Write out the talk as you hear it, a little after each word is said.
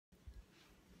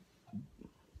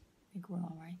we're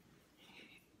on, right?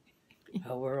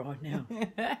 Oh, we're on now.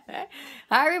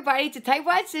 Hi, everybody. It's the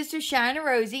Tightwad sisters, Sharon and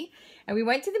Rosie. And we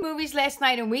went to the movies last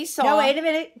night and we saw... No, wait a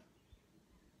minute.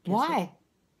 Why?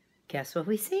 Guess what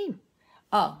we seen?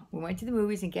 Oh, we went to the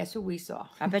movies and guess what we saw?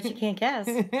 I bet you can't guess.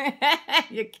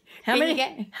 How Can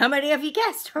many have you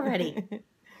guessed already?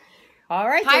 All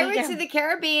right. Pirates of the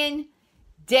Caribbean,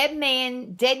 Dead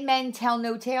Men Tell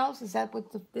No Tales. Is that what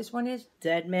this one is?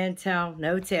 Dead Men Tell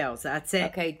No Tales. That's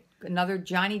it. Okay, another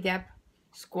Johnny Depp,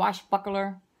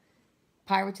 Squashbuckler,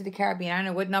 Pirates of the Caribbean. I don't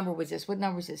know, what number was this? What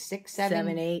number was this? 6,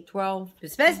 7, 8, 12?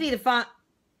 It's supposed to be the font.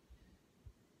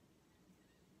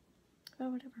 Oh,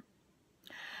 whatever.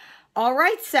 All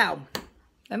right, so.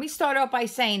 Let me start off by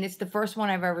saying it's the first one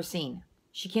I've ever seen.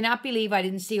 She cannot believe I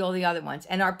didn't see all the other ones.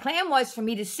 And our plan was for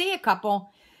me to see a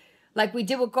couple, like we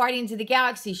did with Guardians of the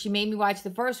Galaxy. She made me watch the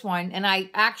first one, and I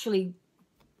actually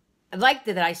liked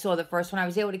it that I saw the first one. I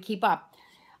was able to keep up.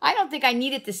 I don't think I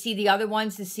needed to see the other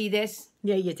ones to see this.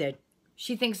 Yeah, you did.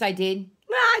 She thinks I did.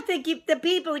 Well, I think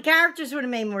the characters would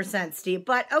have made more sense to you.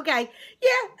 But, okay,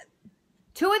 yeah.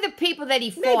 Two of the people that he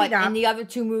fought in the other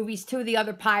two movies, two of the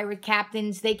other pirate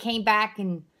captains, they came back,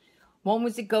 and one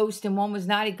was a ghost and one was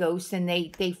not a ghost, and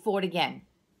they fought again.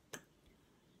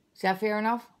 Is that fair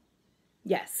enough?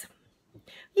 Yes.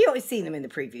 You always see them in the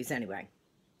previews anyway.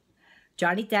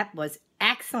 Johnny Depp was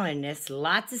excellent in this.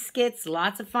 Lots of skits,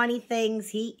 lots of funny things.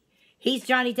 He's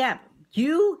Johnny Depp.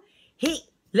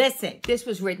 Listen. This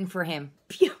was written for him.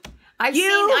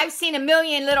 I've seen a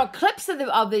million little clips of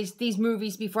these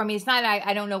movies before. I mean, it's not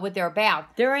I don't know what they're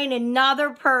about. There ain't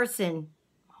another person.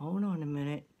 Hold on a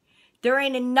minute. There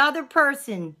ain't another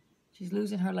person. She's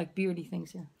losing her like beardy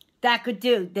things here. That could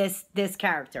do this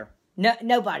character. No,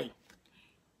 nobody.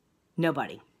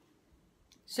 Nobody.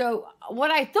 So what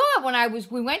I thought when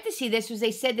we went to see this was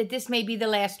they said that this may be the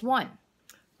last one.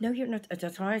 No, you're not.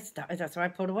 That's why I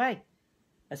pulled away.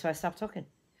 That's why I stopped talking.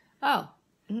 Oh.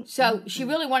 So she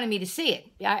really wanted me to see it.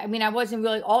 I mean, I wasn't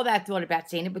really all that thought about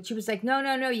seeing it, but she was like, no,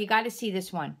 you got to see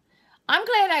this one. I'm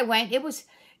glad I went.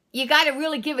 You got to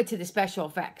really give it to the special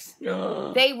effects.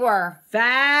 They were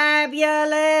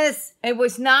fabulous. It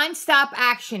was nonstop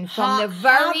action from the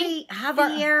very...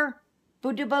 Javier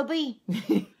Budabobi.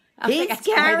 His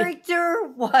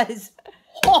character was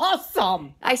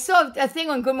awesome. I saw a thing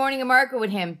on Good Morning America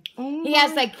with him.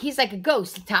 He's like a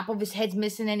ghost. The top of his head's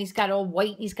missing, and he's got all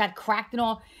white. He's got cracked and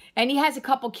all. And he has a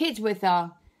couple kids with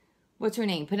what's her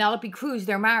name? Penelope Cruz.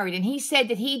 They're married, and he said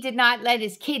that he did not let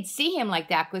his kids see him like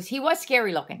that because he was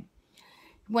scary looking.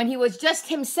 When he was just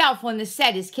himself on the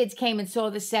set, his kids came and saw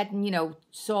the set and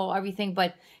saw everything.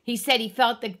 But he said he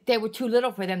felt that they were too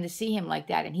little for them to see him like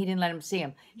that, and he didn't let them see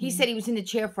him. He said he was in the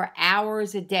chair for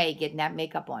hours a day getting that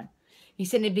makeup on. He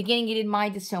said in the beginning he didn't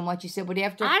mind it so much. He said, but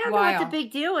after a while... I don't know what the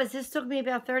big deal is. This took me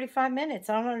about 35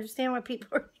 minutes. I don't understand why people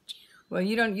are... Well,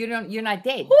 you're not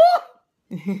dead.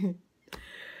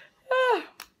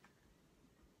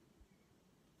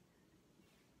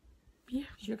 Yeah,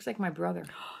 she looks like my brother.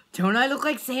 Don't I look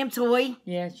like Sam Toy?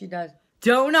 Yeah, she does.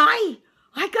 Don't I?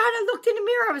 I looked in the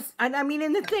mirror.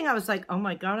 In the thing, I was like, oh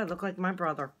my God, I look like my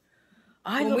brother.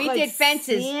 When we did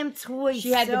Fences, Sam Toy she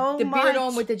had the beard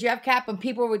on with the Jeff cap, and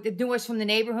people were doing us from the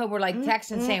neighborhood were like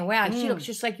texting saying, wow, she looks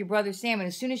just like your brother Sam. And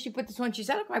as soon as she put this on, she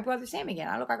said, I look like my brother Sam again.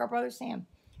 I look like our brother Sam.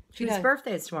 His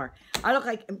birthday is tomorrow. I look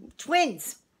like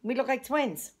twins. We look like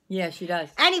twins. Yeah, she does.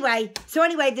 Anyway,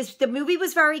 the movie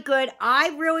was very good. I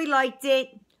really liked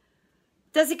it.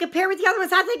 Does it compare with the other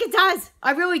ones? I think it does.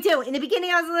 I really do. In the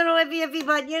beginning, I was a little iffy,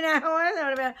 but I don't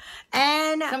know about it.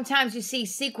 And sometimes you see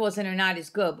sequels and they're not as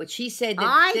good. But she said that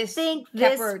I think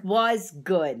this was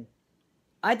good.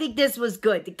 I think this was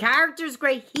good. The character's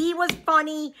great. He was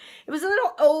funny. It was a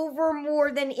little over more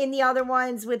than in the other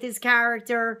ones with his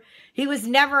character. He was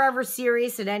never ever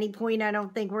serious at any point. I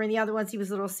don't think. Where in the other ones he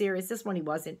was a little serious. This one he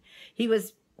wasn't. He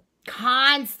was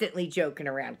constantly joking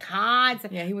around.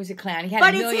 Yeah, he was a clown. He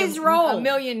had it's his role. A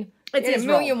million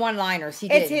one-liners.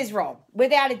 It's his role.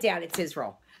 Without a doubt, it's his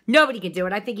role. Nobody can do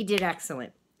it. I think he did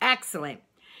excellent. Excellent.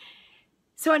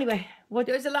 So anyway,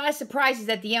 there's a lot of surprises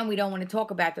at the end we don't want to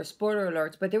talk about. They're spoiler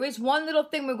alerts. But there is one little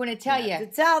thing we're going to tell you. To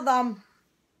tell them.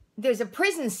 There's a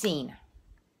prison scene.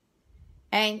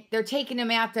 And they're taking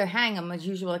him out to hang him, as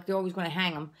usual, like they're always going to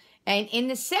hang him. And in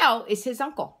the cell is his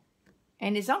uncle.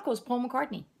 And his uncle is Paul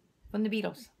McCartney from the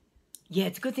Beatles. Yeah,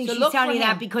 it's a good thing she's telling you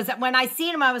that, because when I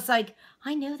seen him, I was like,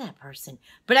 I know that person.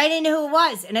 But I didn't know who it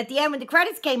was. And at the end, when the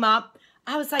credits came up,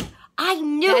 I was like, I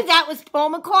knew that was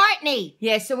Paul McCartney.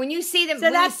 Yeah, so when you see them,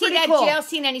 when you see that jail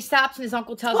scene and he stops and his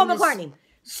uncle tells him this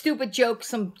stupid joke,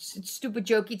 some stupid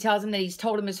joke he tells him that he's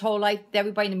told him his whole life,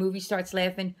 everybody in the movie starts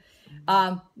laughing.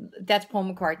 That's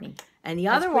Paul McCartney. And the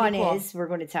That's other pretty one cool. is, we're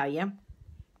going to tell you,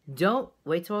 don't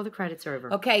wait till all the credits are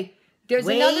over. Okay. There's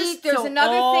Wait another thing till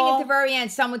at the very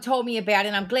end someone told me about,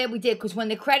 and I'm glad we did, because when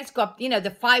the credits go up, you know,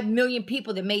 the 5 million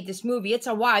people that made this movie, it's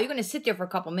a while. You're going to sit there for a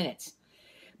couple minutes.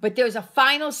 But there's a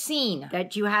final scene.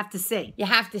 That you have to see. You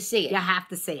have to see it. You have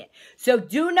to see it. So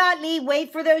do not leave.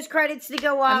 Wait for those credits to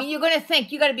go up. I mean, you're going to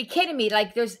think, you got to be kidding me.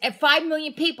 Like, there's 5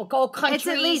 million people, whole countries. It's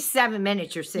at least 7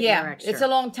 minutes you're sitting there extra. It's a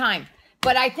long time.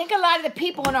 But I think a lot of the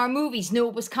people in our movies knew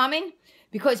it was coming.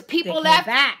 Because people came left,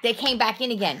 back. they came back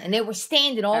in again, and they were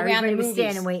standing all around the Everybody was movies.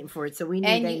 standing waiting for it, so we knew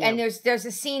they knew. And there's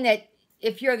a scene that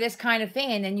if you're this kind of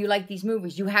fan and you like these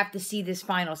movies, you have to see this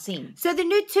final scene. So the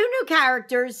two new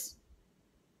characters,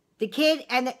 the kid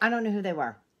and I don't know who they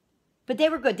were, but they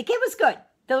were good. The kid was good.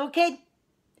 The little kid,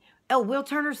 Will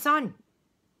Turner's son.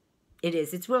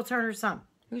 It's Will Turner's son.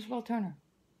 Who's Will Turner?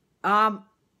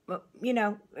 You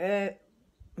know,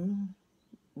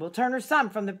 Will Turner's son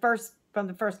from the first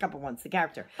couple ones, the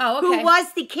character. Oh, okay. Who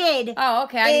was the kid Oh,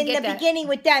 okay. I didn't get in the that. beginning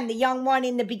with them, the young one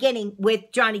in the beginning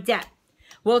with Johnny Depp.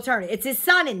 Will Turner. It's his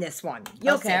son in this one.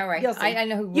 You'll Okay, see. all right. You'll see. I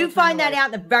know who Will You find Turner that was.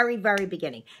 out in the very, very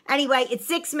beginning. Anyway, it's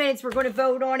 6 minutes. We're going to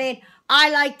vote on it.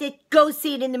 I liked it. Go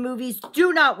see it in the movies.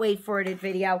 Do not wait for it in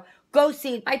video. Go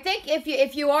see it. I think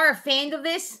if you are a fan of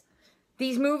these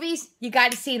movies, you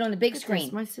got to see it on the big screen.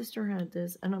 My sister had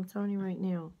this, and I'm telling you right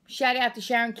now. Shout out to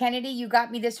Sharon Kennedy. You got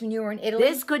me this when you were in Italy.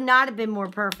 This could not have been more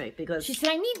perfect because She said,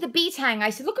 I need the beads hang. I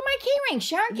said, look at my key ring.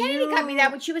 Sharon Kennedy got me that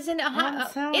when she was in Italy. I'm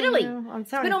It's telling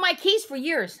been you. on my keys for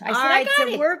years. I said, All I right, got so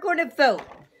it. we're going to vote.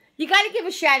 You got to give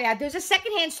a shout out. There's a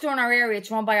secondhand store in our area. It's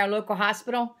run by our local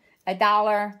hospital.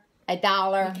 $1.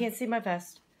 You can't see my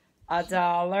vest. $1.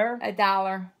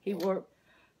 $1. He wore,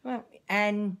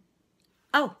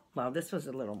 well, this was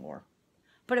a little more.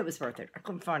 But it was worth it. I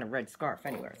couldn't find a red scarf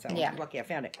anywhere, so Yeah. I'm lucky I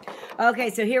found it. Okay,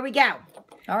 so here we go.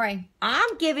 All right.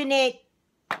 I'm giving it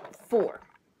 4.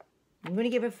 I'm going to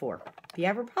give it 4. The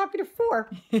ever popular 4.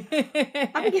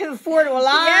 I'm giving 4 to a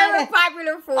lot. Yeah,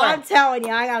 popular 4. I'm telling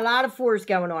you, I got a lot of 4s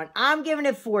going on. I'm giving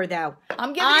it 4, though.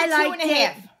 I'm giving it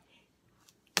 2.5.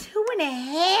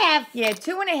 2.5? Yeah,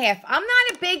 2.5. I'm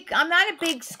not a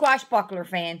big Squashbuckler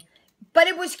fan, but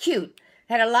it was cute.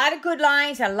 Had a lot of good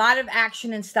lines, had a lot of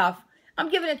action and stuff. I'm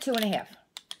giving it 2.5.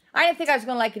 I didn't think I was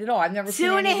going to like it at all. I've never seen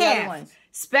any of the other 2.5. ones.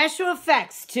 Special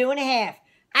effects, 2.5.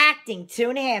 Acting,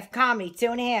 2.5. Comedy,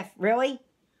 2.5. Really?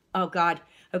 Oh, God.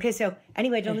 Okay, so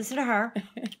anyway, don't listen to her.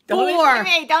 Don't 4. listen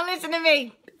to me. Don't listen to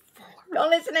me. Don't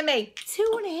listen to me.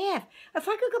 2.5. If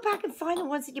I could go back and find the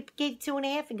ones that you gave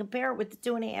 2.5 and compare it with the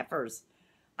 2.5ers,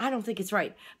 I don't think it's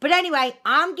right. But anyway,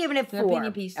 I'm giving it 4.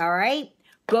 Opinion piece. All right?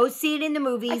 Go see it in the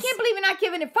movies. I can't believe you're not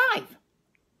giving it 5.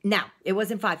 No, it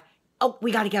wasn't 5. Oh,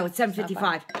 we got to go. It's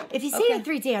 7:55. If you see it in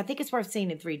 3D, I think it's worth seeing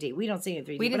in 3D. We don't see it in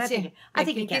 3D. We didn't but see I think, it. I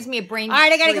think It it can. gives me a brain All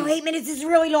right, I got to go. freeze. 8 minutes is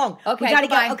really long. Okay, we got to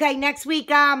bye. go. Okay, next week,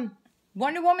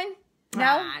 Wonder Woman? No?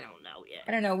 I don't know yet.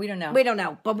 I don't know. We don't know. We don't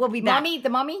know, but we'll be back. The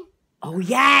Mummy? Oh,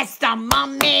 yes, the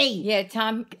Mummy. Yeah,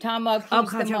 Tom Cruise, Oh,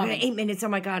 the God, Mummy. 8 minutes. Oh,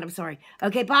 my God, I'm sorry.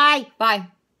 Okay, bye. Bye.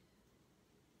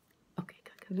 Okay,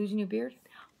 good. Losing your beard?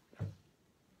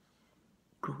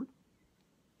 Good.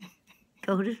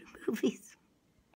 Go to the movies.